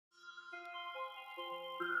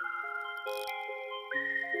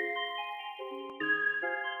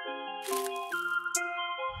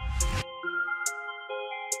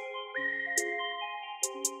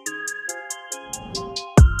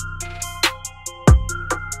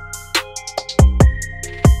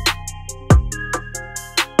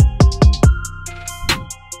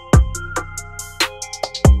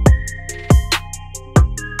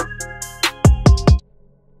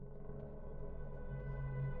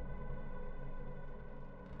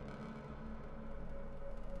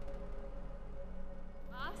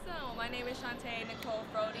My name is Shonta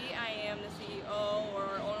Frody. I am the CEO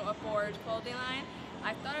or owner of ForgeClothing line.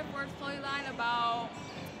 I started ForgeClothing line about,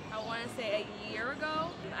 I want to say, a year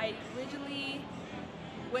ago. I originally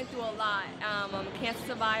went through a lot. I'm a cancer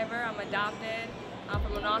survivor. I'm adopted. I'm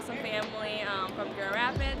from an awesome family from Grand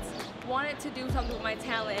Rapids. Wanted to do something with my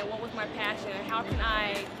talent and what was my passion and how can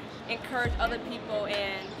I encourage other people,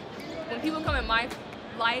 and when people come in my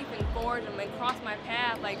life and forge them and cross my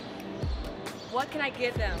path, like, what can I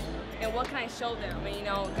give them and what can I show them? And you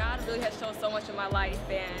know, God really has shown so much in my life,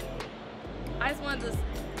 and I just wanted to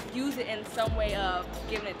use it in some way of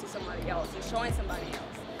giving it to somebody else and showing somebody else.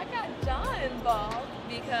 I got John involved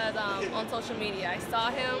because on social media I saw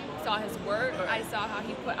him, saw his work, I saw how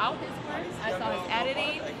he put out his work, I saw his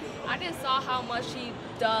editing, I just saw how much he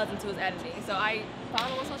does into his editing. So I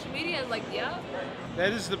found him on social media and was like, yeah.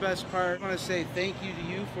 That is the best part. I want to say thank you to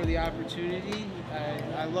you for the opportunity.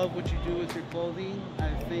 I love what you do with your clothing. I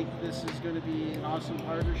think this is going to be an awesome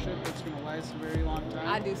partnership that's going to last a very long time.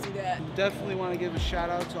 I do see that. Definitely want to give a shout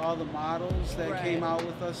out to all the models that came out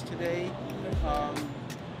with us today.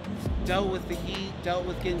 Dealt with the heat, dealt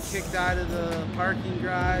with getting kicked out of the parking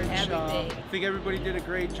garage. I think everybody did a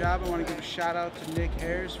great job. I want to give a shout out to Nick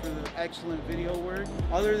Harris for the excellent video work.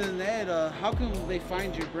 Other than that, how can they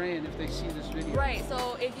find your brand if they see this video? Right,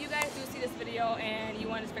 so if you guys do see this video and you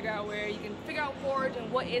want to figure out where you can figure out Forge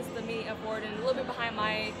and what is the meaning of Forge and a little bit behind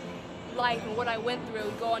my life and what I went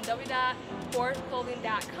through, go on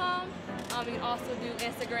www.forgeclothing.com. You can also do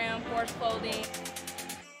Instagram, ForgeClothing.